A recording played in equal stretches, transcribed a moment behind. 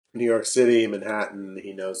New York City, Manhattan.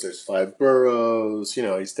 He knows there's five boroughs.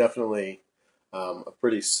 He's definitely a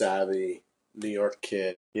pretty savvy New York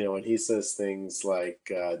kid. When he says things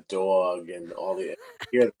like dog and all you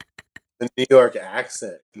hear the New York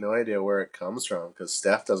accent. No idea where it comes from because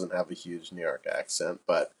Steph doesn't have a huge New York accent,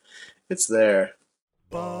 but it's there.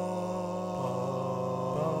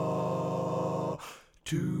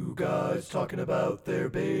 Two guys talking about their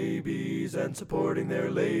babies and supporting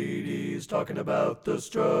their ladies, talking about the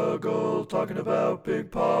struggle, talking about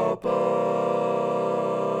Big Papas.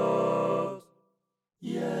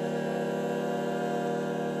 Yeah.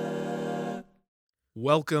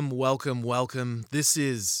 Welcome, welcome, welcome. This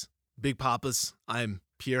is Big Papas. I'm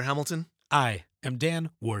Pierre Hamilton. I am Dan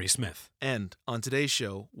Worry Smith. And on today's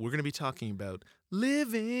show, we're going to be talking about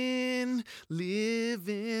living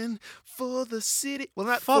for the city. Well,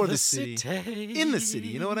 not for the city. In the city.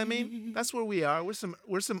 You know what I mean? That's where we are. We're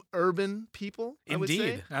some urban people, I would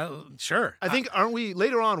say. Indeed. Sure. I think, aren't we,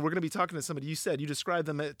 later on, we're going to be talking to somebody. You described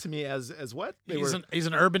them to me as what? He's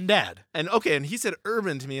an urban dad. And he said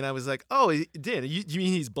urban to me, and I was like, oh, Dan, you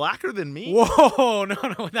mean he's blacker than me? Whoa,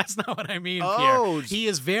 no, that's not what I mean, Oh. Pierre. He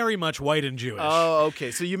is very much white and Jewish. Oh,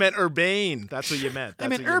 okay. So you meant urbane. That's what you meant. I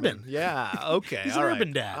meant urban. Yeah, okay. He's all an right.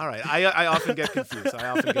 urban dad. All right. I often get confused.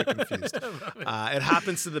 It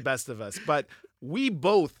happens to the best of us. But we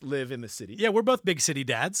both live in the city. Yeah, we're both big city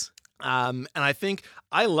dads. And I think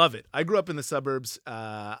I love it. I grew up in the suburbs.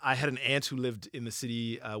 I had an aunt who lived in the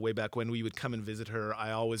city way back when. We would come and visit her.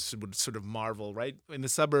 I always would sort of marvel, right? In the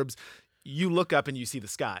suburbs, you look up and you see the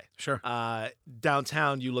sky. Sure.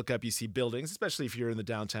 Downtown, you look up, you see buildings, especially if you're in the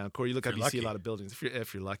downtown core. You look up, you see a lot of buildings,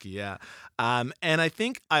 if you're lucky, yeah. And I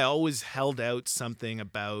think I always held out something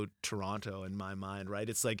about Toronto in my mind, right?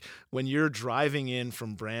 It's like when you're driving in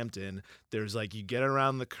from Brampton, there's like you get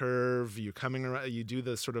around the curve, you're coming around, you do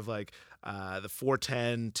the sort of like the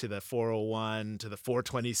 410 to the 401 to the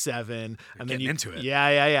 427, and then you into it.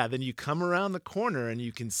 Yeah. Then you come around the corner and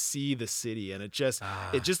you can see the city, and it just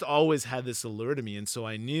always had this allure to me, and so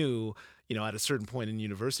I knew. At a certain point in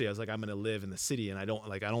university, I was like, I'm going to live in the city, and I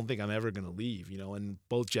don't think I'm ever going to leave. And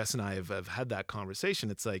both Jess and I have had that conversation.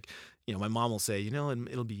 It's like, my mom will say, and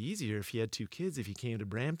it'll be easier if you had two kids. If you came to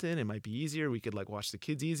Brampton, it might be easier. We could watch the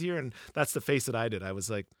kids easier. And that's the face that I did. I was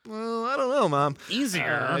like, well, I don't know, Mom.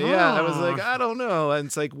 Easier. Yeah, I was like, I don't know. And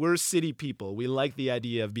it's like, we're city people. We like the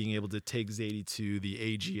idea of being able to take Zadie to the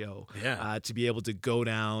AGO. Yeah. To be able to go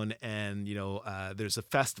down and, there's the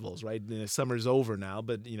festivals, right? Summer's over now,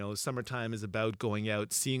 but, summertime is about going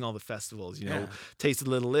out, seeing all the festivals, Taste of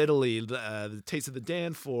Little Italy, the Taste of the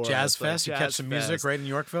Danforth. Jazz Fest. You catch some music right in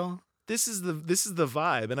Yorkville. This is the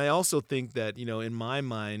vibe, and I also think that in my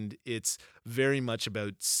mind it's very much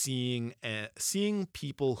about seeing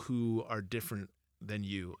people who are different than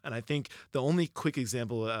you. And I think the only quick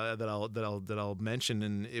example that I'll mention,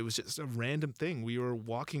 and it was just a random thing. We were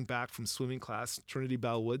walking back from swimming class, Trinity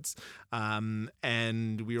Bellwoods,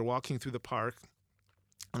 and we were walking through the park.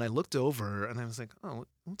 And I looked over and I was like, oh,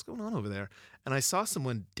 what's going on over there? And I saw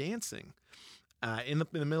someone dancing in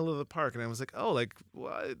the middle of the park. And I was like, oh,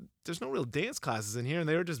 there's no real dance classes in here. And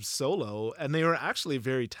they were just solo. And they were actually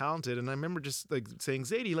very talented. And I remember just saying,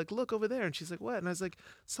 Zadie, look over there. And she's like, what? And I was like,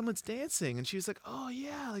 someone's dancing. And she was like, oh,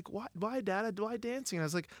 yeah, why, Dad? Why dancing? And I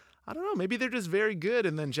was like, I don't know. Maybe they're just very good.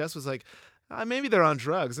 And then Jess was like, maybe they're on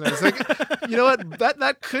drugs. And I was like, you know what?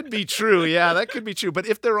 That could be true. Yeah, that could be true. But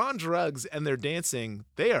if they're on drugs and they're dancing,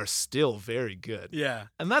 they are still very good. Yeah.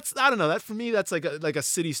 And that's, I don't know, that for me, that's like a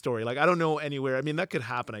city story. I don't know anywhere. I mean, that could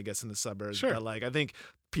happen, I guess, in the suburbs. Sure. But I think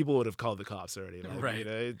people would have called the cops already. Right.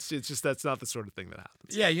 It's just, that's not the sort of thing that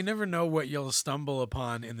happens. Yeah, you never know what you'll stumble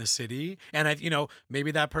upon in the city. And,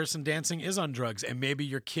 maybe that person dancing is on drugs. And maybe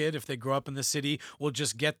your kid, if they grow up in the city, will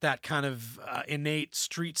just get that kind of innate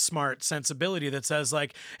street smart sensibility that says,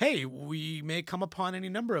 hey, we may come upon any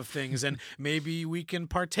number of things, and maybe we can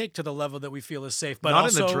partake to the level that we feel is safe. But not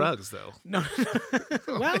also, in the drugs, though. No.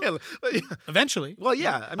 Well, eventually. Well,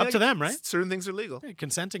 yeah. I mean, up to them, right? Certain things are legal. Hey,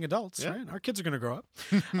 consenting adults, Yeah. right? Our kids are going to grow up.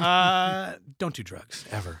 Don't do drugs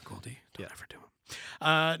ever, Goldie. Don't ever do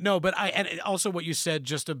them. No, but and also what you said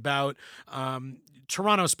just about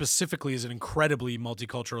Toronto specifically is an incredibly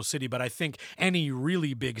multicultural city, but I think any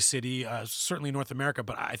really big city, certainly North America,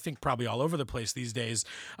 but I think probably all over the place these days,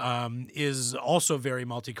 is also very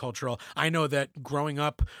multicultural. I know that growing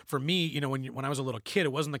up, for me, when I was a little kid,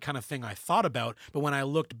 it wasn't the kind of thing I thought about, but when I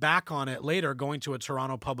looked back on it later, going to a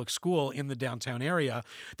Toronto public school in the downtown area,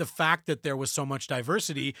 the fact that there was so much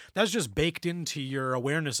diversity, that's just baked into your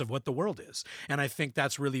awareness of what the world is. And I think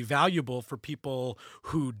that's really valuable for people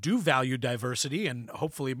who do value diversity and and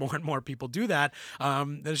hopefully more and more people do that,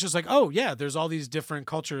 it's just like, oh yeah, there's all these different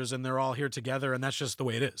cultures and they're all here together, and that's just the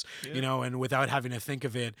way it is, and without having to think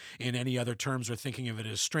of it in any other terms or thinking of it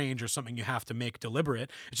as strange or something you have to make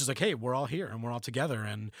deliberate. It's just like, hey, we're all here and we're all together.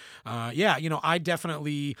 And I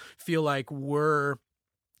definitely feel like we're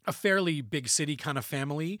a fairly big city kind of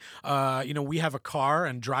family. We have a car,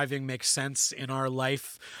 and driving makes sense in our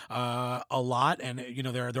life a lot. And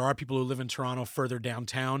there are people who live in Toronto further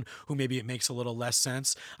downtown who maybe it makes a little less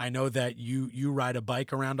sense. I know that you ride a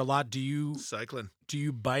bike around a lot. Cycling. Do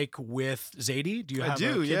you bike with Zadie? Do you have I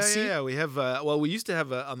do, a kid seat? yeah. We have we used to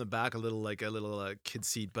have on the back a little kid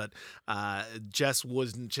seat, but Jess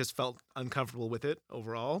felt uncomfortable with it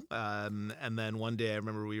overall. And then one day I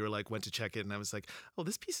remember we went to check it, and I was like, oh,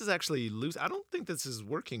 this piece is actually loose. I don't think this is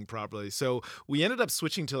working properly. So we ended up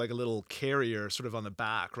switching to like a little carrier sort of on the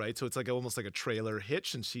back, right? So it's like almost like a trailer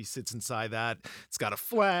hitch, and she sits inside that. It's got a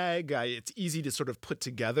flag. It's easy to sort of put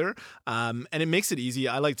together, and it makes it easy.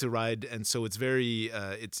 I like to ride, and so it's very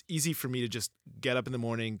it's easy for me to just get up in the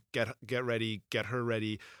morning, get ready, get her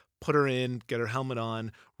ready, put her in, get her helmet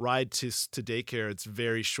on, ride to daycare. It's a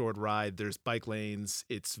very short ride. There's bike lanes.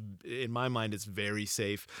 It's, in my mind, it's very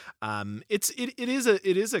safe. It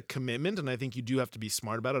is a commitment, and I think you do have to be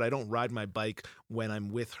smart about it. I don't ride my bike when I'm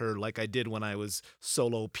with her like I did when I was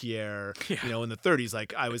solo Pierre, in the 30s.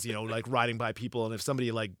 Like I was, like riding by people, and if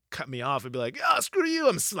somebody like cut me off, I'd be like, oh, screw you.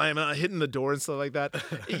 I'm slamming, hitting the door and stuff like that.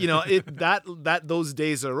 Those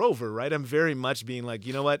days are over, right? I'm very much being like,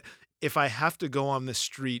 you know what? If I have to go on the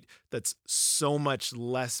street that's so much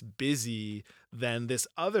less busy than this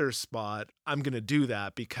other spot, I'm going to do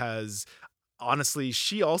that, because honestly,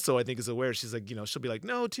 she also, I think, is aware. She's like, she'll be like,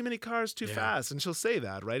 no, too many cars, too fast. And she'll say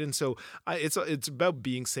that, right? And so it's about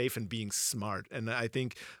being safe and being smart. And I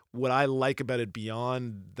think what I like about it,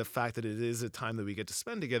 beyond the fact that it is a time that we get to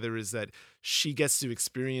spend together, is that she gets to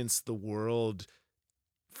experience the world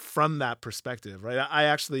from that perspective, right? I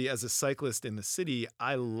actually, as a cyclist in the city,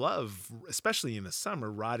 I love, especially in the summer,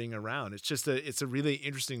 riding around. It's a really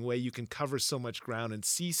interesting way you can cover so much ground and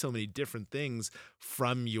see so many different things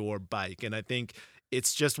from your bike. And I think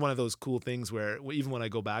it's just one of those cool things where even when I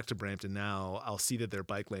go back to Brampton now, I'll see that they're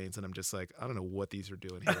bike lanes, and I'm just like, I don't know what these are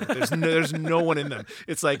doing here. There's no one in them.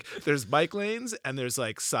 It's like there's bike lanes and there's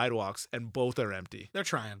like sidewalks, and both are empty. They're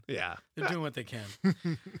trying. Yeah. They're doing what they can.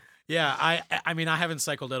 Yeah, I mean, I haven't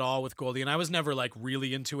cycled at all with Goldie, and I was never like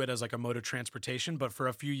really into it as like a mode of transportation. But for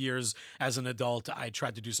a few years as an adult, I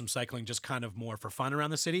tried to do some cycling, just kind of more for fun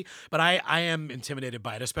around the city. But I am intimidated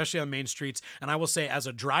by it, especially on main streets. And I will say, as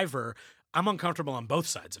a driver, I'm uncomfortable on both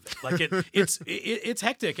sides of it. Like it's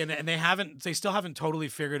hectic, and they still haven't totally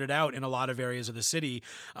figured it out in a lot of areas of the city.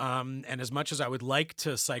 And as much as I would like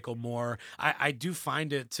to cycle more, I do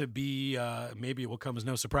find it to be, maybe it will come as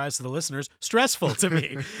no surprise to the listeners, stressful to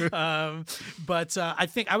me. But I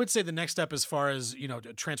think I would say the next step, as far as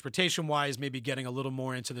transportation wise, maybe getting a little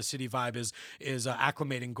more into the city vibe, is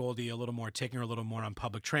acclimating Goldie a little more, taking her a little more on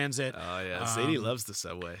public transit. Oh yeah, Sadie loves the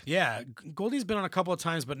subway. Yeah, Goldie's been on a couple of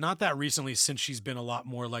times, but not that recently, since she's been a lot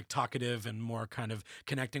more like talkative and more kind of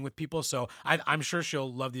connecting with people. So I'm sure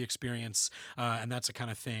she'll love the experience, and that's the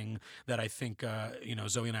kind of thing that I think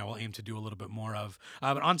Zoe and I will aim to do a little bit more of.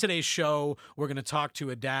 But on today's show, we're going to talk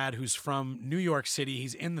to a dad who's from New York City.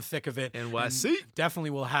 He's in the thick of it. NYC.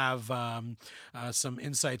 Definitely will have some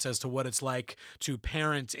insights as to what it's like to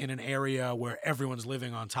parent in an area where everyone's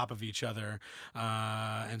living on top of each other.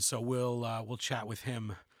 And so we'll chat with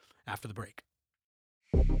him after the break.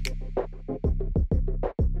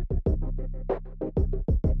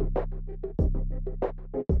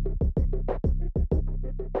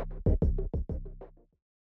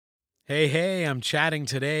 Hey, I'm chatting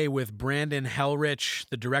today with Brandon Helrich,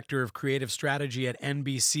 the Director of Creative Strategy at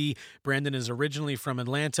NBC. Brandon is originally from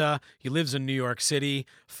Atlanta. He lives in New York City,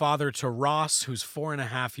 father to Ross, who's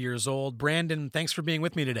 4.5 years old. Brandon, thanks for being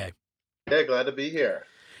with me today. Yeah, glad to be here.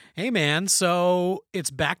 Hey, man, so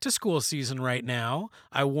it's back to school season right now.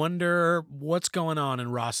 I wonder what's going on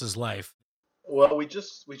in Ross's life. Well, we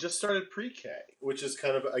just started pre-K, which is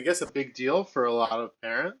kind of, I guess, a big deal for a lot of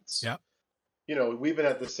parents. Yep. We've been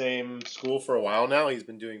at the same school for a while now. He's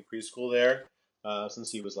been doing preschool there since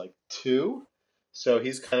he was like 2. So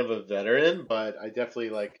he's kind of a veteran, but I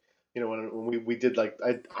definitely when we did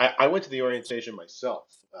I went to the orientation myself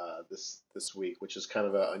this week, which is kind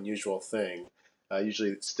of an unusual thing.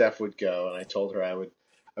 Usually Steph would go, and I told her I would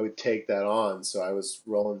take that on. So I was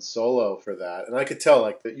rolling solo for that. And I could tell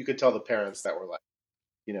you could tell the parents that were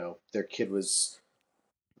their kid was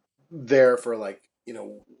there for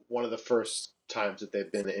one of the first times that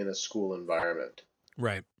they've been in a school environment.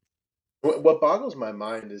 Right. What boggles my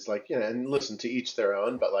mind is like, and listen, to each their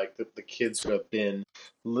own, but like the kids who have been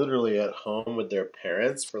literally at home with their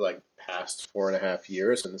parents for like past 4.5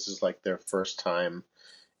 years, and this is like their first time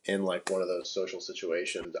in like one of those social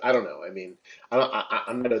situations. I don't know. I mean,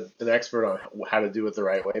 I'm not an expert on how to do it the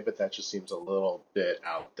right way, but that just seems a little bit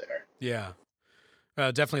out there. Yeah.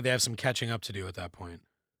 Definitely, they have some catching up to do at that point.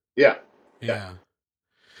 Yeah, yeah,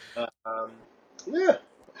 Yeah. uh, um, yeah.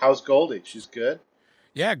 How's Goldie? She's good.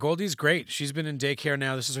 Yeah, Goldie's great. She's been in daycare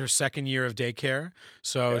now. This is her second year of daycare.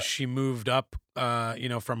 So Yeah, she moved up,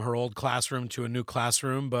 from her old classroom to a new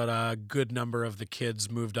classroom, but a good number of the kids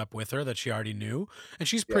moved up with her that she already knew. And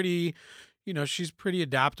yeah, she's pretty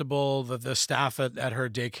adaptable. The staff at her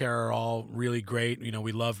daycare are all really great.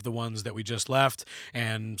 We love the ones that we just left.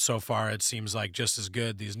 And so far, it seems like just as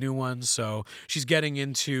good, these new ones. So she's getting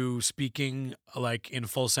into speaking like in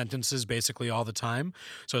full sentences basically all the time.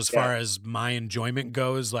 So as yeah, far as my enjoyment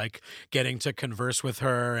goes, like getting to converse with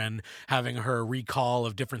her and having her recall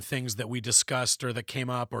of different things that we discussed or that came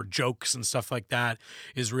up or jokes and stuff like that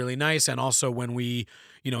is really nice. And also when we,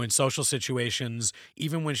 in social situations,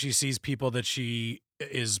 even when she sees people that she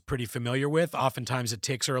is pretty familiar with, oftentimes it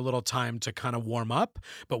takes her a little time to kind of warm up.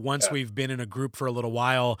 But once yeah, we've been in a group for a little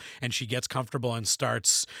while and she gets comfortable and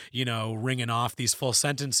starts, ringing off these full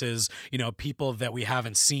sentences, people that we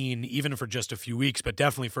haven't seen even for just a few weeks, but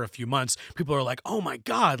definitely for a few months, people are like, oh my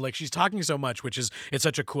God, like she's talking so much, it's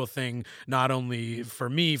such a cool thing, not only for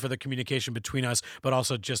me, for the communication between us, but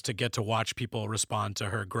also just to get to watch people respond to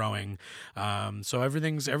her growing. So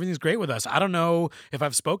everything's great with us. I don't know if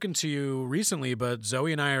I've spoken to you recently, but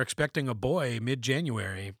Zoe and I are expecting a boy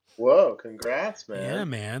mid-January. Whoa, congrats, Yeah, man.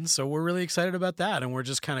 man. So we're really excited about that. And we're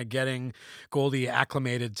just kind of getting Goldie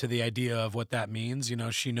acclimated to the idea of what that means.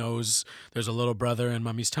 She knows there's a little brother in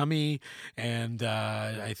mommy's tummy. And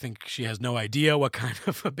I think she has no idea what kind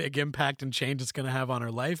of a big impact and change it's going to have on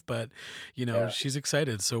her life. But, Yeah, she's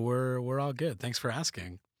excited. So we're all good. Thanks for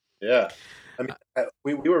asking. yeah. I mean, Uh,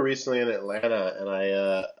 we were recently in Atlanta, and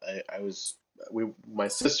I was my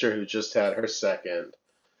sister who just had her second.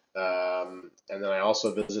 And then I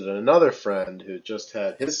also visited another friend who just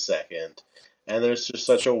had his second. And there's just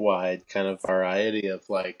such a wide kind of variety of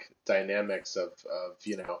like dynamics of.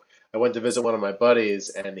 I went to visit one of my buddies,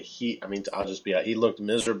 and I mean, I'll just be, he looked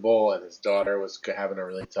miserable, and his daughter was having a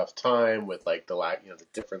really tough time with like the lack, the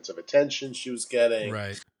difference of attention she was getting.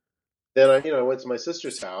 right. Then I went to my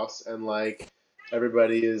sister's house, and like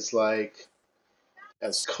everybody is like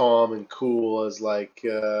as calm and cool as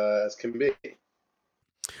as can be.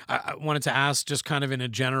 I wanted to ask, just kind of in a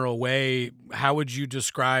general way, how would you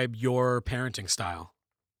describe your parenting style?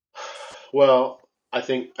 Well, I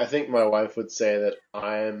think my wife would say that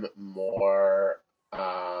I'm more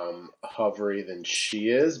hovery than she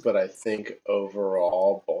is, but I think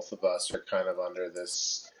overall both of us are kind of under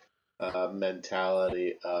this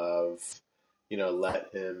mentality of,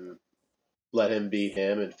 let him be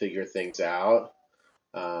him and figure things out.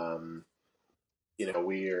 Um,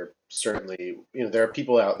 we are certainly, there are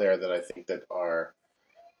people out there that I think that are,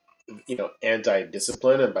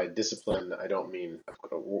 anti-discipline, and by discipline I don't mean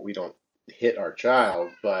we don't hit our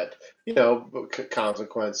child, but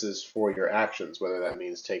consequences for your actions, whether that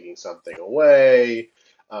means taking something away.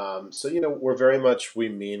 So we're very much, we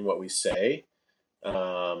mean what we say.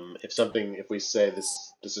 If we say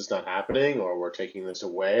this is not happening, or we're taking this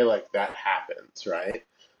away, like that happens, right?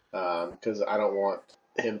 Because I don't want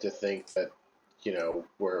him to think that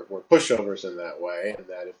we're pushovers in that way, and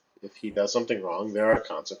that if he does something wrong, there are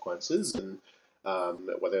consequences, and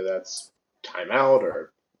whether that's timeout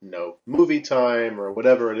or no movie time or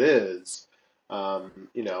whatever it is,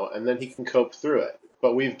 and then he can cope through it.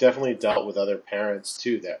 But we've definitely dealt with other parents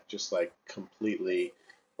too that just like completely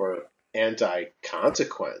were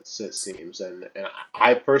anti-consequence, it seems, and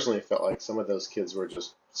I personally felt like some of those kids were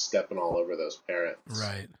just stepping all over those parents.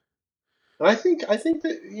 Right. And I think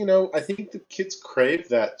that I think the kids crave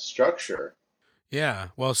that structure. Yeah.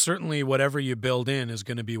 Well, certainly whatever you build in is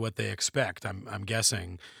going to be what they expect. I'm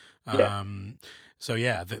guessing. Yeah, Um, so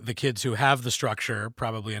yeah, the kids who have the structure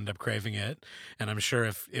probably end up craving it, and I'm sure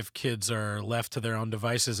if kids are left to their own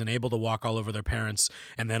devices and able to walk all over their parents,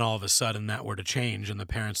 and then all of a sudden that were to change, and the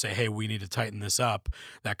parents say, "Hey, we need to tighten this up,"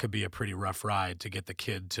 that could be a pretty rough ride to get the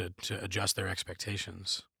kid to adjust their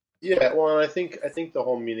expectations. yeah. Well, and I think the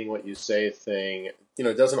whole meaning what you say thing,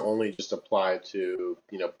 doesn't only just apply to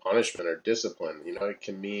punishment or discipline. It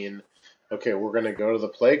can mean, okay, we're going to go to the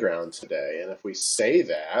playground today, and if we say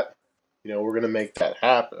that, we're going to make that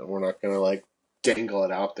happen. We're not going to like dangle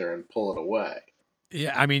it out there and pull it away.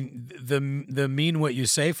 Yeah, I mean the mean what you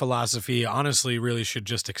say philosophy honestly really should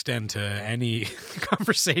just extend to any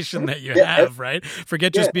conversation that you Yeah, have, right?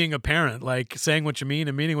 Forget yeah, just being a parent, like saying what you mean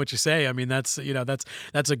and meaning what you say. I mean, that's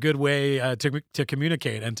a good way to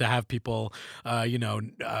communicate and to have people,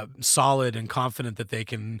 solid and confident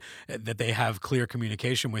that they have clear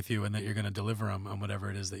communication with you and that you're going to deliver on whatever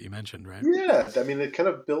it is that you mentioned, right? yeah. I mean, it kind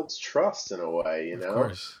of builds trust in a way, you Of know?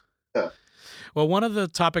 course. Yeah. Well, one of the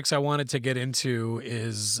topics I wanted to get into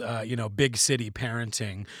is, big city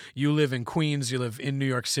parenting. You live in Queens, you live in New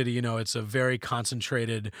York City. It's a very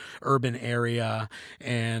concentrated urban area,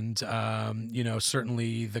 and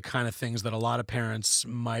certainly the kind of things that a lot of parents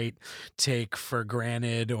might take for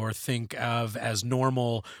granted or think of as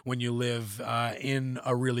normal when you live in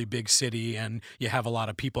a really big city and you have a lot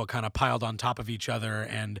of people kind of piled on top of each other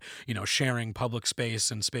and sharing public space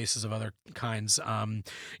and spaces of other kinds.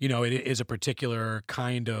 It is a particular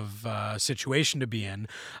kind of situation to be in.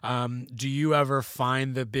 Do you ever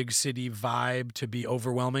find the big city vibe to be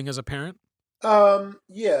overwhelming as a parent?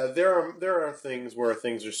 Yeah, there are things where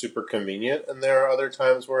things are super convenient, and there are other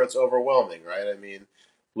times where it's overwhelming, right? I mean,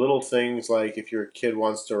 little things like if your kid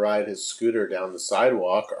wants to ride his scooter down the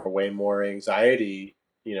sidewalk are way more anxiety,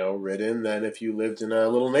 ridden than if you lived in a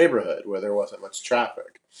little neighborhood where there wasn't much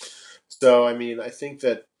traffic. So, I mean, I think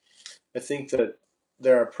that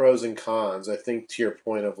there are pros and cons. I think to your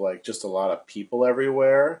point of like just a lot of people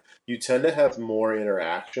everywhere, you tend to have more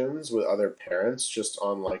interactions with other parents just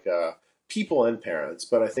on like a people and parents,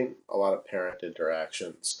 but I think a lot of parent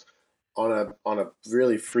interactions on a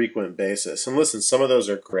really frequent basis. And listen, some of those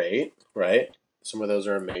are great, right? Some of those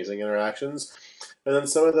are amazing interactions. And then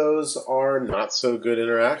some of those are not so good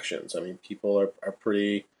interactions. I mean, people are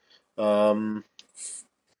pretty um,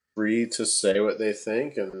 free to say what they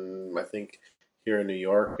think, and I think here in New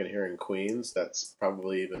York and here in Queens, that's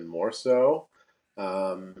probably even more so.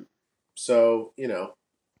 Um, so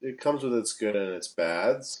it comes with its good and its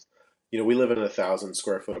bads. We live in a 1,000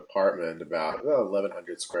 square foot apartment, about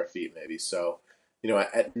 1,100 square feet maybe. So,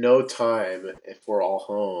 at no time, if we're all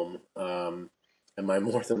home, am I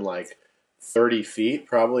more than like 30 feet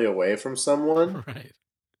probably away from someone. Right.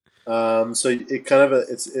 So it kind of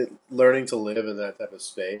learning to live in that type of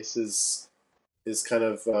space is kind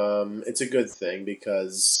of it's a good thing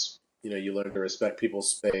because you learn to respect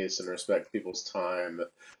people's space and respect people's time.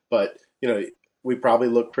 But we probably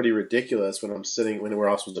look pretty ridiculous when we're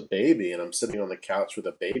also a baby and I'm sitting on the couch with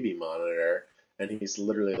a baby monitor and he's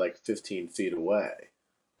literally like 15 feet away.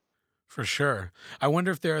 For sure. I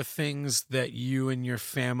wonder if there are things that you and your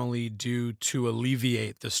family do to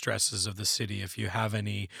alleviate the stresses of the city. If you have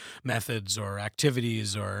any methods or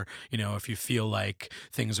activities, or, if you feel like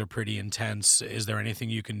things are pretty intense, is there anything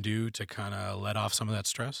you can do to kind of let off some of that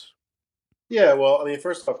stress? Yeah, well, I mean,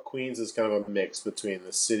 first off, Queens is kind of a mix between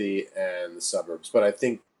the city and the suburbs, but I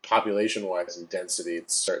think population-wise and density,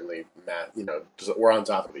 it's certainly we're on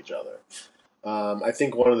top of each other. I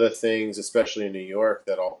think one of the things, especially in New York,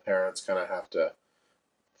 that all parents kind of have to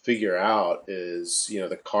figure out is,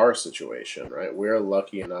 the car situation, right? We're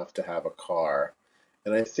lucky enough to have a car.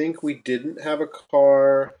 And I think we didn't have a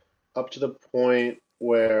car up to the point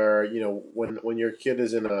where, when your kid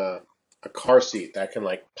is in a car seat that can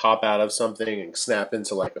like pop out of something and snap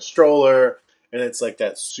into like a stroller. And it's like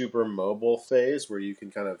that super mobile phase where you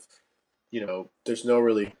can kind of,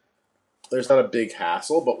 there's not a big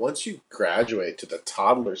hassle, but once you graduate to the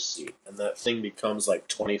toddler seat and that thing becomes like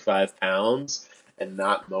 25 pounds and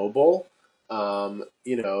not mobile, then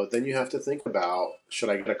you have to think about, should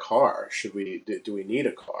I get a car? Do we need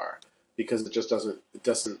a car? Because it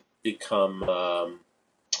doesn't become,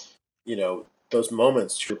 those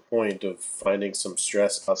moments, to your point of finding some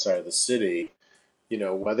stress outside of the city,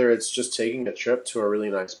 whether it's just taking a trip to a really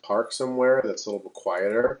nice park somewhere that's a little bit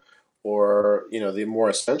quieter, or, the more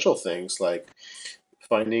essential things like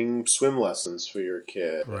finding swim lessons for your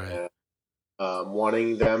kid Right. and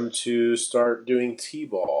wanting them to start doing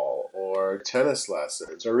t-ball or tennis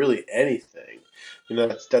lessons or really anything.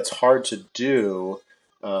 That's hard to do.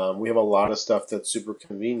 We have a lot of stuff that's super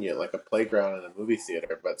convenient, like a playground and a movie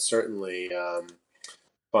theater, but certainly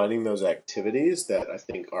finding those activities that I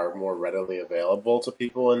think are more readily available to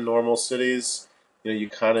people in normal cities, you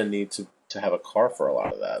kind of need to have a car for a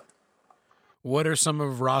lot of that. What are some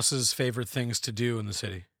of Ross's favorite things to do in the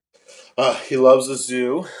city? He loves the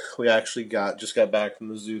zoo. We actually just got back from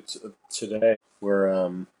the zoo today.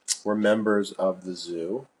 We're members of the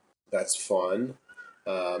zoo. That's fun.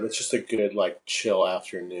 It's just a good like chill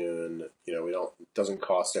afternoon. We don't it doesn't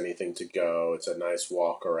cost anything to go. It's a nice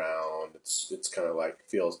walk around. It's kind of like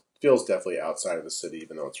feels definitely outside of the city,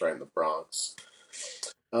 even though it's right in the Bronx.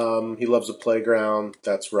 He loves a playground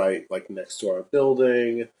that's right, like next to our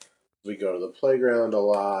building. We go to the playground a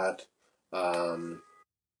lot. Um,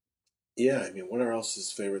 yeah, I mean, what are else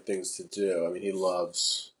his favorite things to do? I mean, he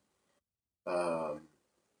loves. Um,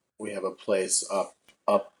 we have a place up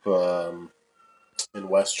in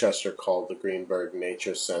Westchester called the Greenberg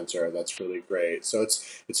Nature Center. That's really great. So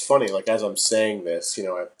it's funny. Like as I'm saying this,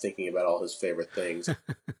 I'm thinking about all his favorite things.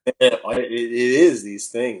 It is these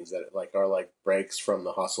things that like are like breaks from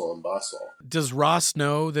the hustle and bustle. Does Ross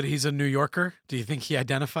know that he's a New Yorker? Do you think he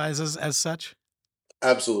identifies as such?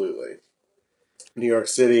 Absolutely. New York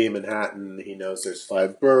City, Manhattan. He knows there's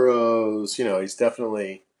five boroughs. He's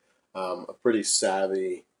definitely a pretty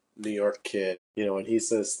savvy New York kid. When he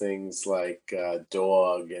says things like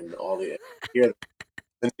dog and all the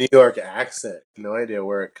New York accent, no idea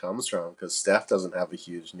where it comes from because Steph doesn't have a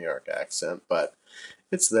huge New York accent, but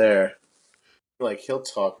it's there. Like he'll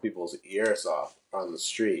talk people's ears off on the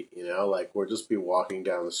street, like we'll just be walking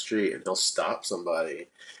down the street and he'll stop somebody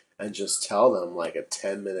and just tell them like a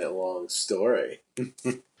 10-minute long story.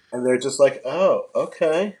 And they're just like, oh,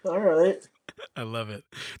 okay, all right. I love it.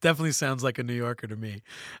 Definitely sounds like a New Yorker to me.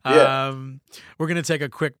 Yeah. We're going to take a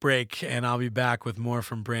quick break, and I'll be back with more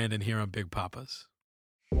from Brandon here on Big Papas.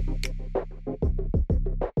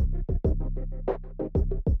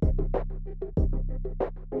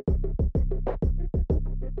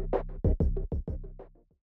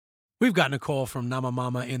 We've got Nicole from Nama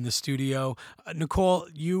Mama in the studio. Nicole,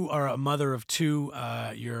 you are a mother of two.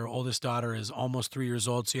 Your oldest daughter is almost 3 years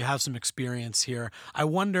old, so you have some experience here. I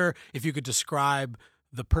wonder if you could describe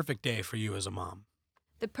the perfect day for you as a mom.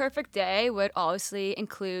 The perfect day would obviously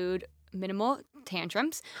include minimal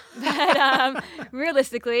tantrums, but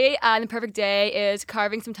realistically, the perfect day is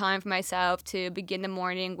carving some time for myself to begin the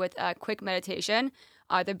morning with a quick meditation,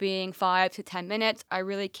 either being 5 to 10 minutes. I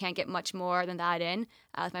really can't get much more than that in,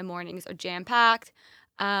 as my mornings are jam-packed.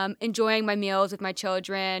 Enjoying my meals with my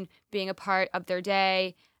children, being a part of their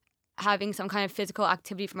day, having some kind of physical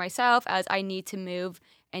activity for myself, as I need to move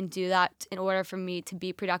and do that in order for me to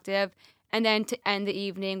be productive, and then to end the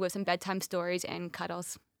evening with some bedtime stories and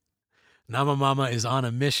cuddles. Nama Mama is on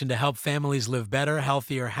a mission to help families live better,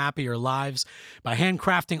 healthier, happier lives by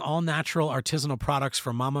handcrafting all-natural artisanal products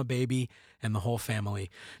for mama, baby, and the whole family.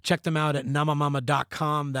 Check them out at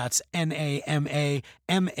namamama.com. That's NAMAMAMA.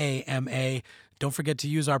 Don't forget to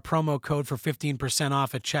use our promo code for 15%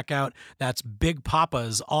 off at checkout. That's Big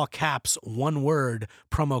Papas, all caps, one word,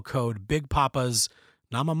 promo code Big Papas.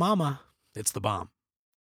 Nama Mama, it's the bomb.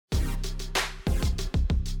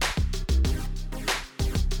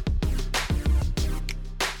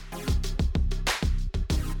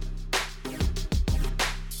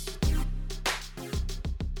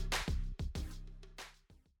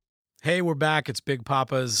 Hey, we're back. It's Big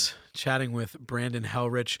Papas chatting with Brandon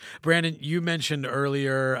Helrich. Brandon, you mentioned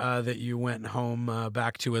earlier that you went home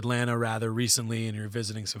back to Atlanta rather recently and you're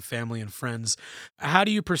visiting some family and friends. How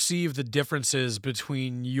do you perceive the differences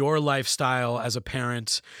between your lifestyle as a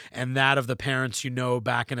parent and that of the parents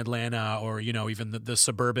back in Atlanta or, even the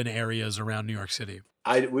suburban areas around New York City?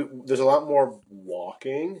 There's a lot more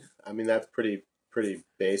walking. I mean, that's pretty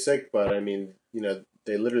basic, but I mean,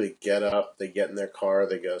 they literally get up, they get in their car,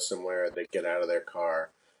 they go somewhere, they get out of their car.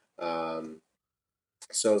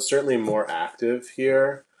 So it's certainly more active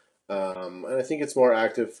here. And I think it's more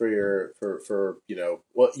active for you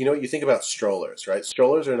think about strollers, right?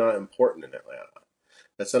 Strollers are not important in Atlanta.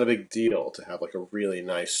 That's not a big deal to have like a really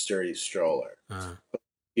nice sturdy stroller. But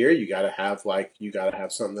here you gotta have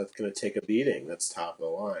something that's gonna take a beating, that's top of the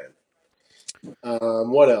line.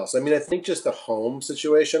 What else? I mean, I think just the home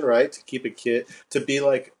situation, right? To keep a kid,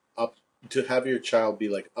 to have your child be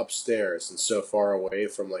like upstairs and so far away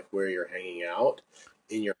from like where you're hanging out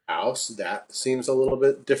in your house, that seems a little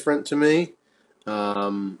bit different to me.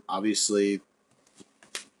 Obviously,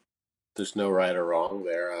 there's no right or wrong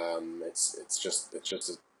there. I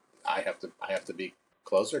have to be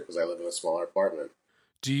closer because I live in a smaller apartment.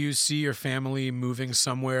 Do you see your family moving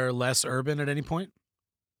somewhere less urban at any point?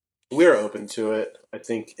 We're open to it. I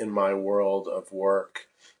think in my world of work,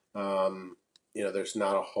 there's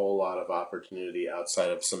not a whole lot of opportunity outside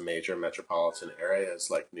of some major metropolitan areas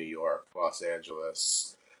like New York, Los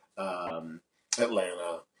Angeles,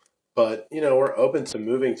 Atlanta. But, we're open to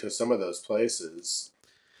moving to some of those places.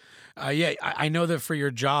 I know that for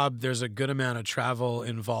your job, there's a good amount of travel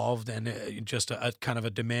involved and just a kind of a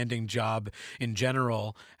demanding job in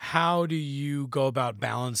general. How do you go about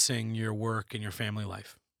balancing your work and your family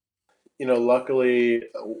life? Luckily,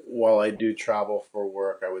 while I do travel for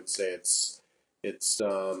work, I would say it's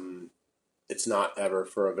not ever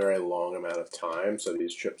for a very long amount of time. So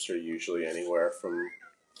these trips are usually anywhere from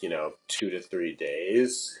 2 to 3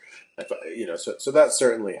 days. So that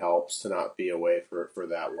certainly helps to not be away for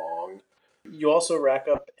that long. You also rack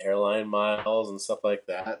up airline miles and stuff like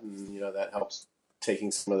that, and that helps taking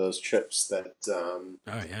some of those trips. That Oh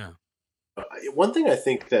yeah. one thing I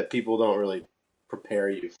think that people don't really prepare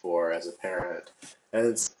you for as a parent, and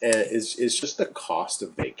is just the cost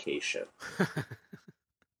of vacation.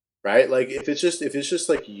 Right? Like if it's just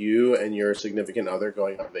like you and your significant other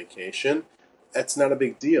going on vacation, that's not a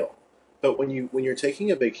big deal. But when you're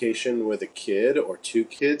taking a vacation with a kid or two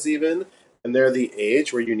kids even, and they're the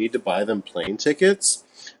age where you need to buy them plane tickets,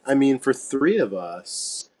 I mean, for three of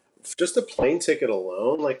us, just a plane ticket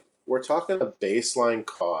alone, like we're talking a baseline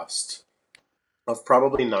cost of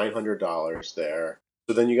probably $900 there.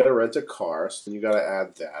 So then you got to rent a car, so then you got to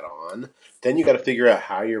add that on. Then you got to figure out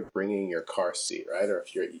how you're bringing your car seat, right? Or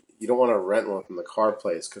if you don't want to rent one from the car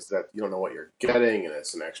place because that you don't know what you're getting, and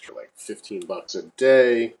it's an extra like $15 a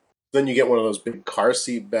day. Then you get one of those big car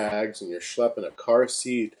seat bags, and you're schlepping a car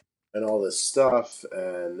seat and all this stuff,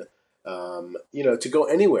 and to go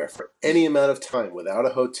anywhere for any amount of time without a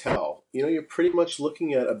hotel, you're pretty much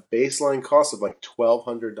looking at a baseline cost of like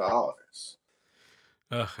 $1,200.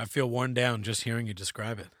 I feel worn down just hearing you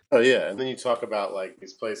describe it. Oh yeah, and then you talk about like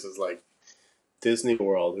these places like Disney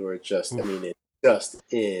World, who are just, I mean, it's just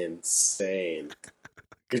insane.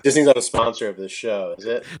 Disney's not a sponsor of this show, is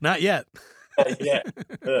it? Not yet. Yeah.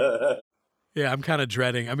 Yeah, I'm kind of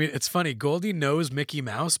dreading. I mean, it's funny. Goldie knows Mickey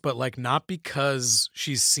Mouse, but like not because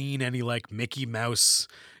she's seen any like Mickey Mouse,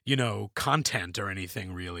 content or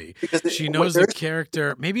anything really. Because She knows the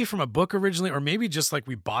character maybe from a book originally, or maybe just like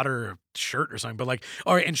we bought her a shirt or something. But like,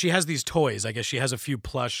 and she has these toys. I guess she has a few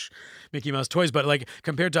plush Mickey Mouse toys. But like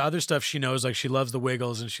compared to other stuff, she knows like she loves the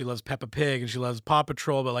Wiggles and she loves Peppa Pig and she loves Paw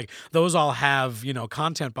Patrol. But like those all have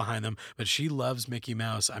content behind them. But she loves Mickey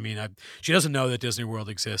Mouse. I mean, she doesn't know that Disney World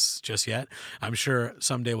exists just yet. I'm sure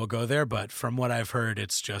someday we'll go there. But from what I've heard,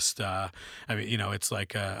 it's just it's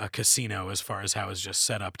like a casino as far as how it's just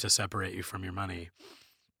set up to separate you from your money.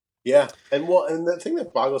 Yeah, and the thing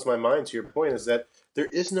that boggles my mind, to your point, is that there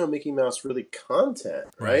is no Mickey Mouse really content,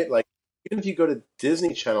 right? Like even if you go to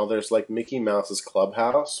Disney Channel, there's like Mickey Mouse's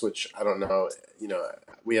Clubhouse, which I don't know,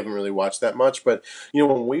 we haven't really watched that much, but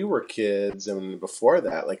when we were kids and before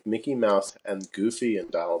that, like Mickey Mouse and Goofy and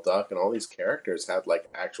Donald Duck and all these characters had like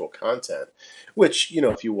actual content, which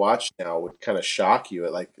if you watch now would kind of shock you.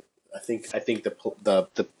 Like I think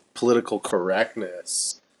the political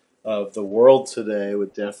correctness of the world today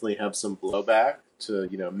would definitely have some blowback to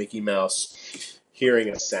Mickey Mouse hearing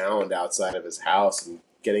a sound outside of his house and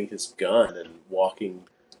getting his gun and walking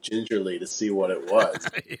gingerly to see what it was.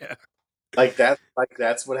 Yeah.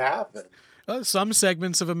 That's what happened. Some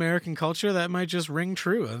segments of American culture that might just ring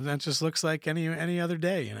true. That just looks like any other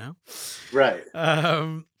day, Right.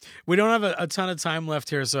 We don't have a ton of time left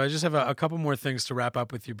here, so I just have a couple more things to wrap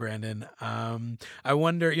up with you, Brandon. I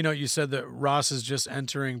wonder, you said that Ross is just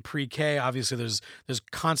entering pre-K. Obviously, there's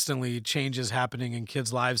constantly changes happening in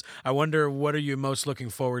kids' lives. I wonder, what are you most looking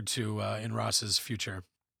forward to in Ross's future?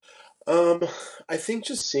 I think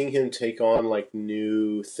just seeing him take on like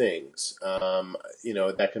new things.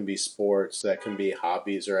 That can be sports, that can be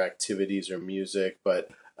hobbies or activities or music, but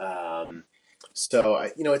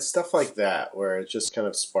it's stuff like that where it's just kind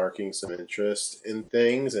of sparking some interest in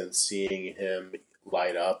things and seeing him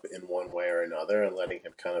light up in one way or another and letting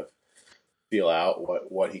him kind of feel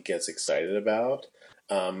out what he gets excited about.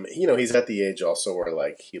 He's at the age also where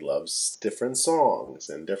like he loves different songs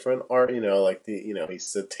and different art,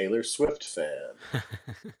 he's a Taylor Swift fan.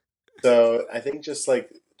 So I think just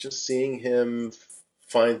seeing him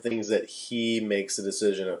find things that he makes a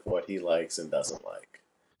decision of what he likes and doesn't like.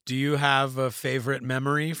 Do you have a favorite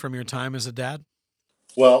memory from your time as a dad?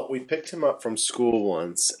 Well, we picked him up from school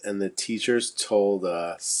once and the teachers told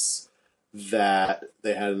us that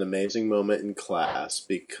they had an amazing moment in class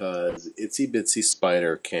because Itsy Bitsy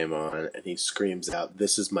Spider came on and he screams out,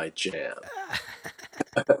 "This is my jam."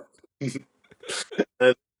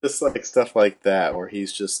 And just like stuff like that where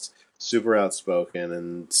he's just super outspoken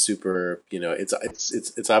and super,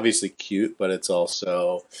 it's obviously cute, but it's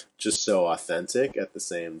also just so authentic at the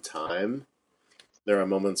same time. There are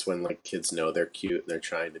moments when like kids know they're cute and they're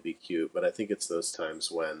trying to be cute, but I think it's those times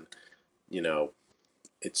when,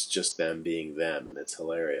 it's just them being them, and it's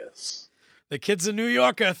hilarious. The kid's a New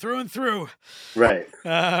Yorker through and through. Right.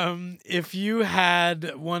 If you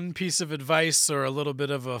had one piece of advice or a little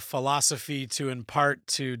bit of a philosophy to impart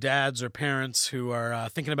to dads or parents who are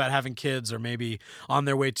thinking about having kids or maybe on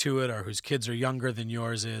their way to it or whose kids are younger than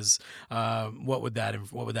yours is, what would that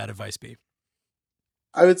advice be?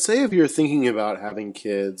 I would say if you're thinking about having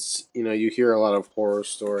kids, you hear a lot of horror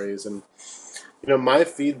stories, and my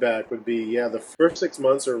feedback would be, yeah, the first 6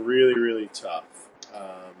 months are really, really tough.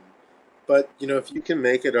 But if you can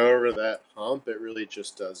make it over that hump, it really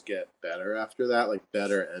just does get better after that, like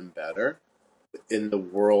better and better. In the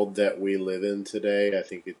world that we live in today, I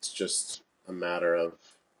think it's just a matter of,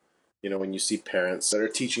 when you see parents that are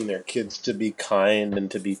teaching their kids to be kind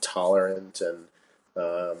and to be tolerant, and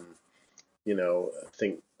um,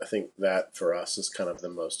 I think that for us is kind of the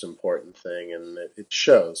most important thing, and it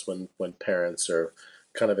shows when parents are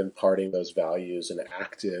kind of imparting those values and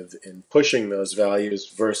active in pushing those values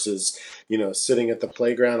versus sitting at the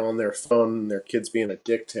playground on their phone and their kids being a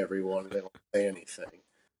dick to everyone and they don't say anything.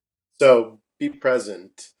 So be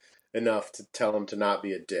present enough to tell them to not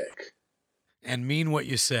be a dick. And mean what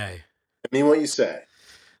you say. I mean what you say.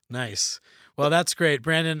 Nice. Well, that's great.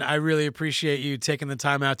 Brandon, I really appreciate you taking the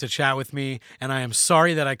time out to chat with me, and I am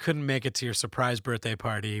sorry that I couldn't make it to your surprise birthday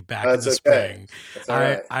party back in the Okay. spring. That's all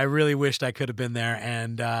right. I really wished I could have been there,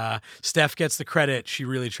 and Steph gets the credit. She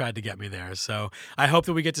really tried to get me there. So I hope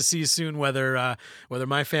that we get to see you soon, whether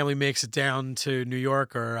my family makes it down to New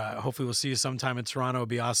York, or hopefully we'll see you sometime in Toronto. It would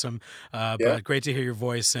be awesome. Yeah. But great to hear your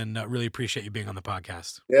voice, and really appreciate you being on the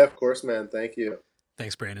podcast. Yeah, of course, man. Thank you.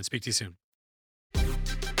 Thanks, Brandon. Speak to you soon.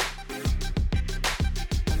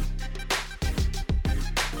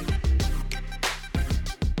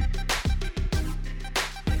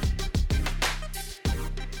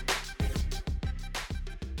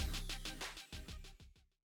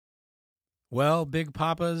 Well, big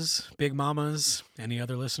papas, big mamas, any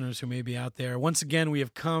other listeners who may be out there, once again, we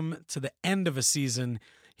have come to the end of a season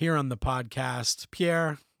here on the podcast.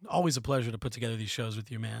 Pierre, always a pleasure to put together these shows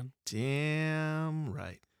with you, man. Damn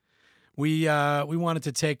right. We wanted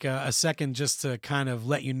to take a second just to kind of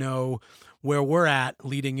let you know where we're at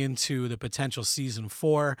leading into the potential season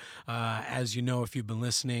 4. As you know, if you've been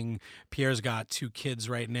listening, Pierre's got 2 kids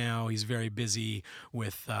right now. He's very busy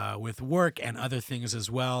with work and other things as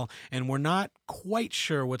well. And we're not quite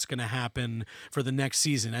sure what's going to happen for the next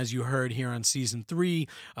season. As you heard here on season 3,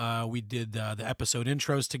 we did the episode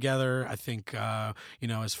intros together. I think,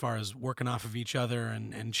 as far as working off of each other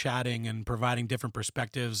and chatting and providing different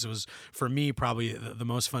perspectives, it was, for me, probably the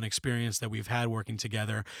most fun experience that we've had working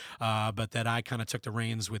together. But that I kind of took the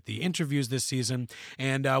reins with the interviews this season.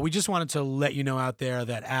 And we just wanted to let you know out there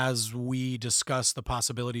that as we discuss the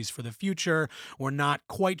possibilities for the future, we're not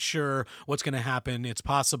quite sure what's going to happen. It's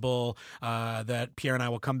possible that Pierre and I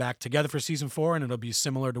will come back together for season 4, and it'll be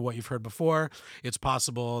similar to what you've heard before. It's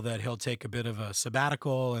possible that he'll take a bit of a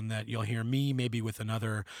sabbatical and that you'll hear me maybe with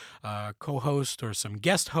another co-host or some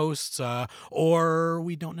guest hosts, or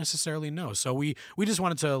we don't necessarily know. So we just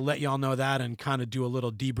wanted to let y'all know that and kind of do a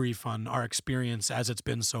little debrief on our experience as it's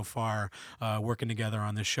been so far working together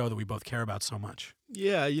on this show that we both care about so much.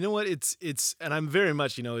 Yeah, you know what? It's and I'm very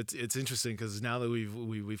much, it's interesting because now that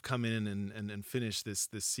we've come in and finished this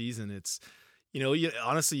season, it's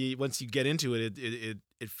honestly, once you get into it,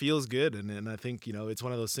 it feels good, and I think it's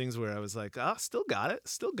one of those things where I was like, still got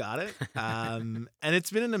it, and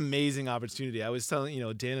it's been an amazing opportunity. I was telling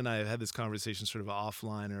Dan and I have had this conversation sort of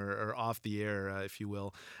offline or off the air, if you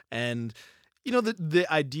will, and. The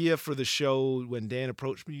idea for the show when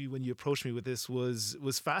you approached me with this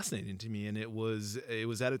was fascinating to me, and it was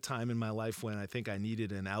at a time in my life when I think I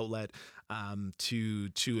needed an outlet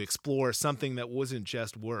to explore something that wasn't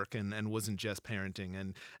just work and wasn't just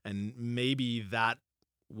parenting, and maybe that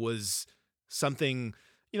was something.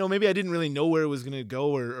 Maybe I didn't really know where it was going to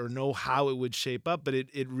go or know how it would shape up, but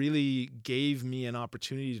it really gave me an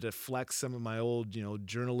opportunity to flex some of my old,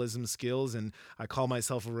 journalism skills. And I call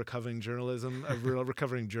myself a recovering journalist,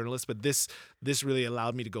 but this really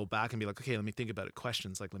allowed me to go back and be like, okay, let me think about it.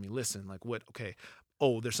 Questions, like, let me listen, like what, okay.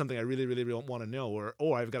 Oh, there's something I really, really don't want to know,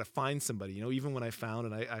 or I've got to find somebody. Even when I found,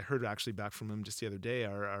 and I heard actually back from him just the other day,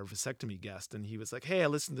 our vasectomy guest, and he was like, hey, I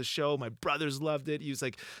listened to the show. My brothers loved it. He was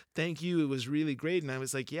like, thank you. It was really great. And I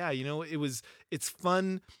was like, yeah, it's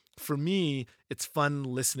fun. For me, it's fun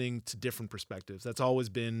listening to different perspectives. That's always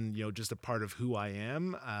been, just a part of who I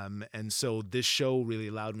am. And so this show really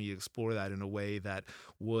allowed me to explore that in a way that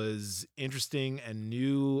was interesting and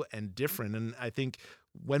new and different. And I think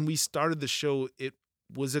when we started the show, it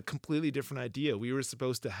was a completely different idea. We were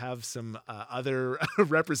supposed to have some other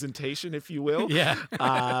representation, if you will. Yeah.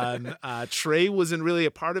 Trey wasn't really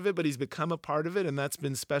a part of it, but he's become a part of it, and that's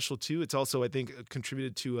been special too. It's also, I think,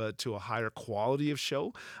 contributed to a higher quality of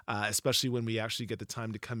show, especially when we actually get the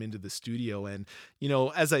time to come into the studio. And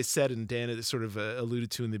as I said, and Dan sort of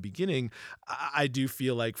alluded to in the beginning, I do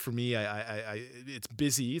feel like for me, it's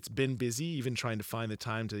busy. It's been busy, even trying to find the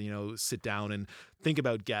time to sit down and think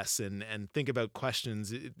about guests and think about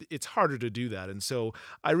questions, it's harder to do that. And so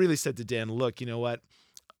I really said to Dan, look, you know what?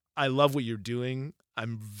 I love what you're doing.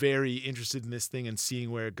 I'm very interested in this thing and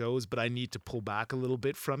seeing where it goes, but I need to pull back a little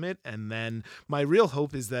bit from it. And then my real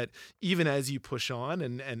hope is that even as you push on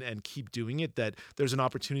and keep doing it, that there's an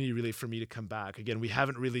opportunity really for me to come back. Again, we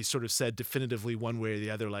haven't really sort of said definitively one way or the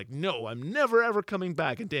other, like, no, I'm never, ever coming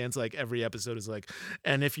back. And Dan's like, every episode is like,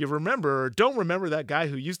 and if you remember or don't remember that guy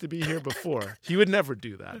who used to be here before, he would never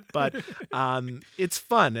do that. But it's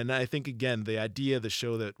fun. And I think, again, the idea of the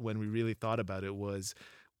show, that when we really thought about it, was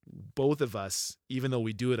both of us, even though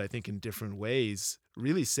we do it, I think, in different ways,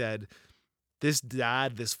 really said, this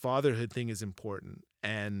fatherhood thing is important.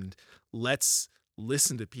 And let's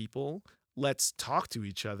listen to people. Let's talk to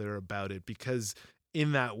each other about it, because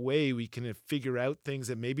in that way we can figure out things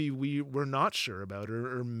that maybe we're not sure about,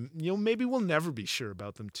 or maybe we'll never be sure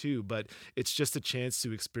about them too. But it's just a chance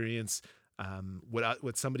to experience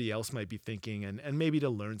what somebody else might be thinking, and maybe to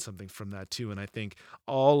learn something from that too. And I think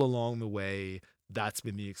all along the way, that's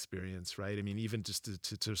been the experience, right? I mean, even just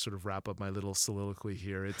to sort of wrap up my little soliloquy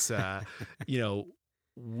here, it's,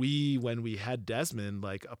 when we had Desmond,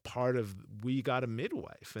 like, we got a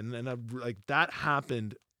midwife, and then like that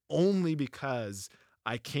happened only because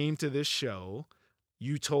I came to this show.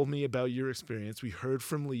 You told me about your experience. We heard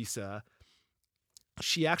from Lisa.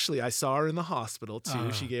 I saw her in the hospital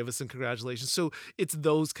too. She gave us some congratulations. So it's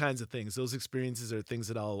those kinds of things. Those experiences are things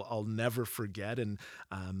that I'll never forget. And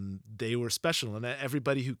they were special. And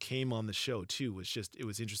everybody who came on the show too it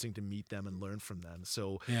was interesting to meet them and learn from them.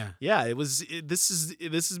 So this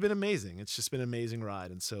has been amazing. It's just been an amazing ride.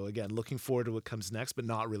 And so again, looking forward to what comes next, but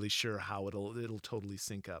not really sure how it'll totally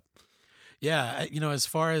sync up. Yeah, as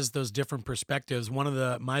far as those different perspectives, one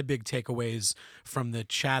of my big takeaways from the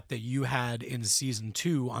chat that you had in season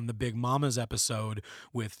 2 on the Big Mamas episode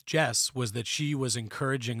with Jess was that she was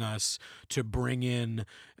encouraging us to bring in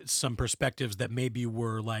some perspectives that maybe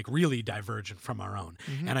were like really divergent from our own.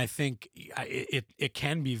 Mm-hmm. And I think it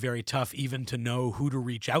can be very tough even to know who to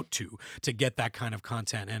reach out to get that kind of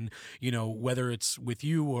content. And, whether it's with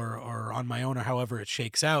you or on my own or however it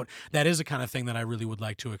shakes out, that is a kind of thing that I really would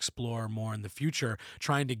like to explore more in the future,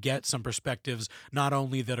 trying to get some perspectives, not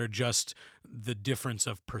only that are just the difference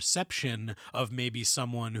of perception of maybe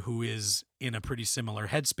someone who is in a pretty similar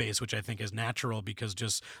headspace, which I think is natural because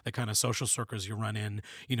just the kind of social circles you run in,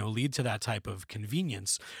 lead to that type of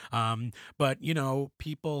convenience. But,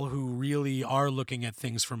 people who really are looking at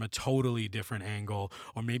things from a totally different angle,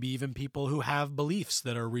 or maybe even people who have beliefs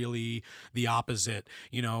that are really the opposite,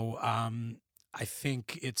 I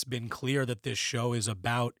think it's been clear that this show is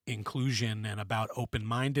about inclusion and about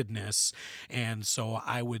open-mindedness. And so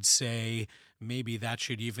I would say maybe that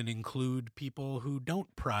should even include people who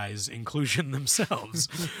don't prize inclusion themselves,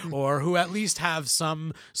 or who at least have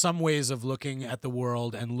some ways of looking at the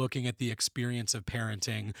world and looking at the experience of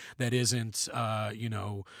parenting that isn't,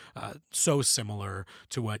 so similar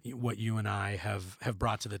to what you and I have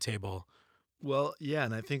brought to the table. Well, yeah,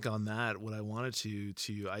 and I think on that, what I wanted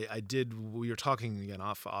we were talking again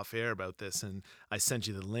off air about this, and I sent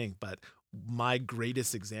you the link, but my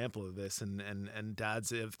greatest example of this, and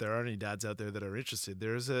dads, if there are any dads out there that are interested,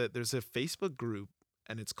 there's a Facebook group,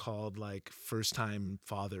 and it's called like First Time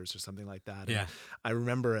Fathers or something like that. Yeah. And I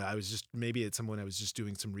remember I was just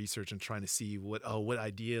doing some research and trying to see what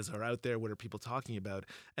ideas are out there, what are people talking about,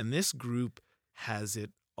 and this group has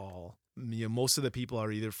it all. Most of the people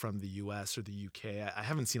are either from the US or the UK. I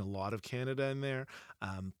haven't seen a lot of Canada in there,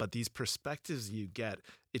 but these perspectives you get,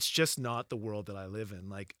 it's just not the world that I live in.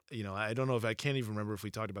 Like, I don't know I can't even remember if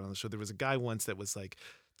we talked about it on the show. There was a guy once that was like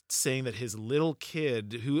saying that his little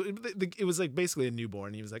kid, it was like basically a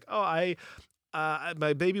newborn. He was like,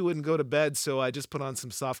 my baby wouldn't go to bed, so I just put on some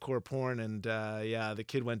softcore porn, and the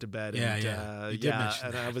kid went to bed. You did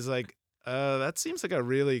mention that. I was like, that seems like a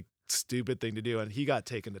really stupid thing to do, and he got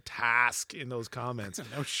taken to task in those comments.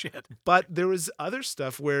 No shit. But there was other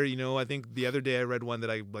stuff where, I think the other day I read one that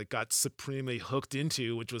I got supremely hooked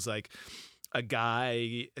into, which was like a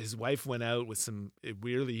guy, his wife went out with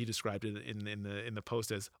weirdly he described it in the post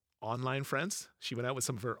as online friends. She went out with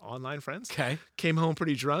some of her online friends. Okay. Came home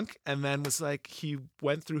pretty drunk, and then was like, he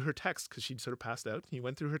went through her text because she'd sort of passed out. He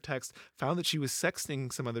went through her text, found that she was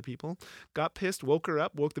sexting some other people, got pissed, woke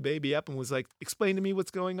the baby up, and was like, explain to me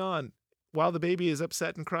what's going on while the baby is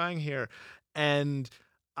upset and crying here. And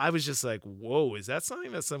I was just like, whoa, is that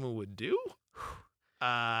something that someone would do?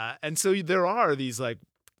 And so there are these like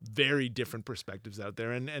very different perspectives out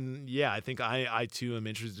there, and yeah, I think I too am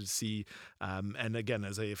interested to see. And again,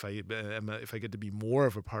 if I get to be more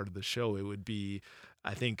of a part of the show, it would be,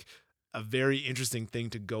 I think, a very interesting thing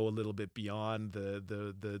to go a little bit beyond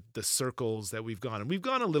the circles that we've gone. And we've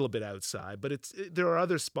gone a little bit outside, but there are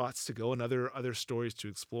other spots to go and other stories to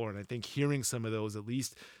explore. And I think hearing some of those at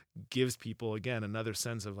least gives people, again, another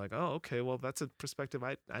sense of like, oh, okay, well, that's a perspective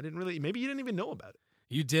I didn't really, maybe you didn't even know about it.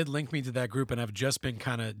 You did link me to that group, and I've just been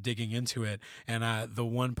kind of digging into it. And the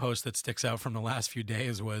one post that sticks out from the last few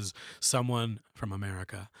days was someone from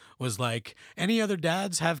America was like, any other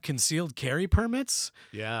dads have concealed carry permits?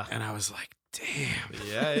 Yeah. And I was like, damn.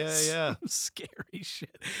 Yeah. Scary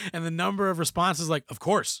shit. And the number of responses like, of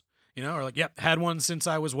course. Or like, yep, had one since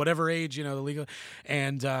I was whatever age, the legal.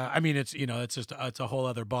 And I mean, it's, it's a whole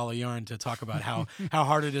other ball of yarn to talk about how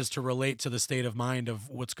hard it is to relate to the state of mind of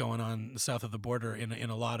what's going on south of the border in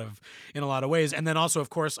a lot of ways. And then also, of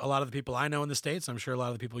course, a lot of the people I know in the States, I'm sure a lot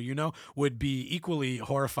of the people would be equally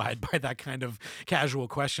horrified by that kind of casual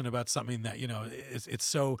question about something that, it's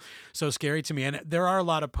so scary to me. And there are a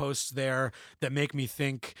lot of posts there that make me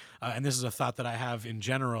think, and this is a thought that I have in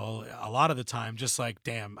general, a lot of the time, just like,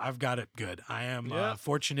 damn, I've got it good. I am a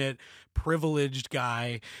fortunate, privileged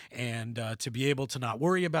guy, and to be able to not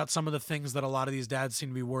worry about some of the things that a lot of these dads seem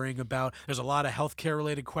to be worrying about. There's a lot of healthcare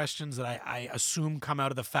related questions that I assume come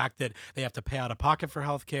out of the fact that they have to pay out of pocket for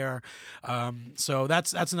healthcare. So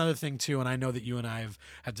that's another thing too. And I know that you and I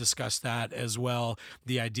have discussed that as well.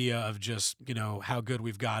 The idea of just, how good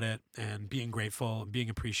we've got it and being grateful and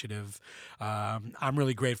being appreciative. I'm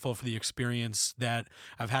really grateful for the experience that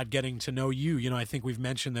I've had getting to know you. I think we've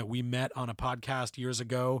mentioned that we met on a podcast years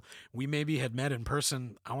ago. We maybe had met in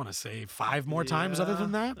person, I want to say 5 more times other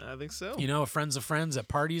than that. I think so. Friends of friends at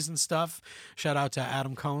parties and stuff. Shout out to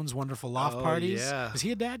Adam Cohn's wonderful loft parties. Yeah. Is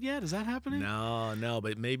he a dad yet? Is that happening? No,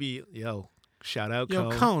 but maybe, shout out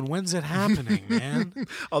Yo, Cohn. Cohn, when's it happening, man?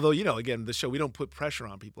 Although, again, the show, we don't put pressure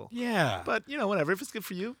on people. Yeah. But, whatever. If it's good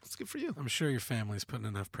for you, it's good for you. I'm sure your family's putting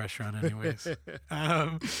enough pressure on anyways.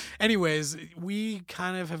 Anyways, we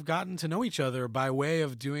kind of have gotten to know each other by way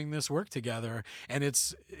of doing this work together. And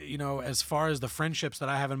it's, as far as the friendships that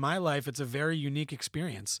I have in my life, it's a very unique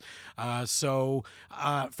experience. So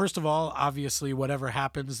first of all, obviously, whatever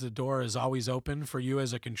happens, the door is always open for you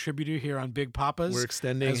as a contributor here on Big Papas. We're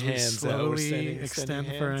extending hands. Slowly extend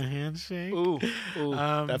for a handshake. Ooh,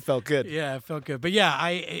 that felt good. Yeah, it felt good. But yeah,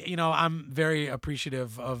 I'm very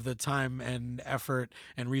appreciative of the time and effort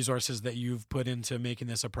and resources that you've put into making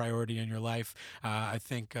this a priority in your life. I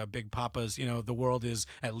think Big Papas, the world is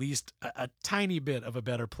at least a tiny bit of a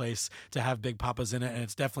better place to have Big Papas in it, and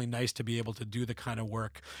it's definitely nice to be able to do the kind of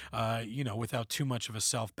work, without too much of a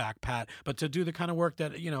self back pat, but to do the kind of work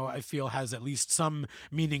that I feel has at least some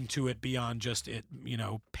meaning to it beyond just it,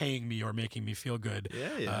 paying me or making me feel good.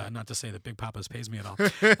 Yeah. Not to say that Big Papas pays me at all.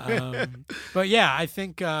 But yeah, I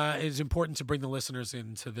think it's important to bring the listeners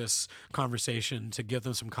into this conversation, to give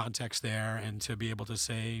them some context there, and to be able to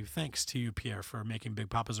say thanks to you, Pierre, for making Big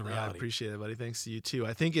Papas a reality. I appreciate it, buddy. Thanks to you too.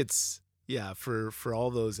 I think it's, for all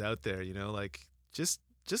those out there, just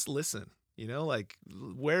listen.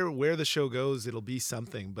 Where the show goes, it'll be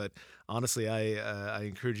something. But honestly, I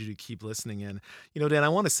encourage you to keep listening. And, Dan, I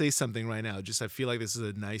want to say something right now. I feel like this is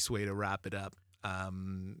a nice way to wrap it up.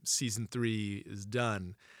 Season 3 is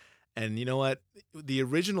done. And you know what? The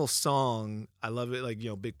original song, I love it. Like,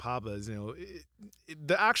 Big Papas,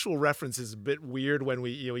 the actual reference is a bit weird when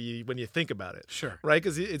when you think about it. Sure. Right?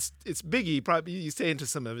 Because it's Biggie, probably he's saying to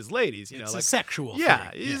some of his ladies, it's like a sexual thing.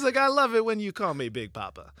 He's like, I love it when you call me Big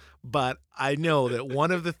Papa. But I know that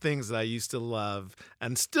one of the things that I used to love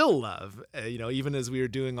and still love, even as we were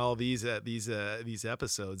doing all these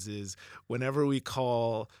episodes, is whenever we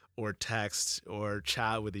call or text or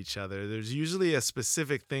chat with each other, there's usually a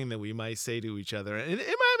specific thing that we might say to each other. And it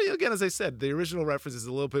might be, again, as I said, the original reference is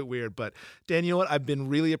a little bit weird, but Dan, you know what? I've been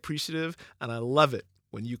really appreciative, and I love it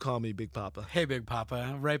when you call me Big Papa. Hey, Big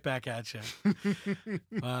Papa. Right back at you.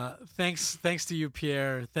 Thanks to you,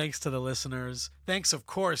 Pierre. Thanks to the listeners. Thanks, of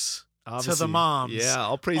course, obviously, to the moms. Yeah,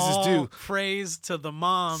 all praise is due. Praise to the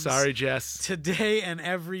moms. Sorry, Jess. Today and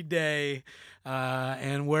every day.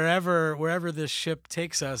 And wherever this ship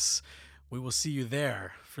takes us, we will see you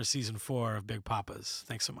there for season 4 of Big Papas.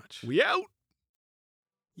 Thanks so much. We out.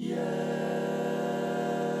 Yeah.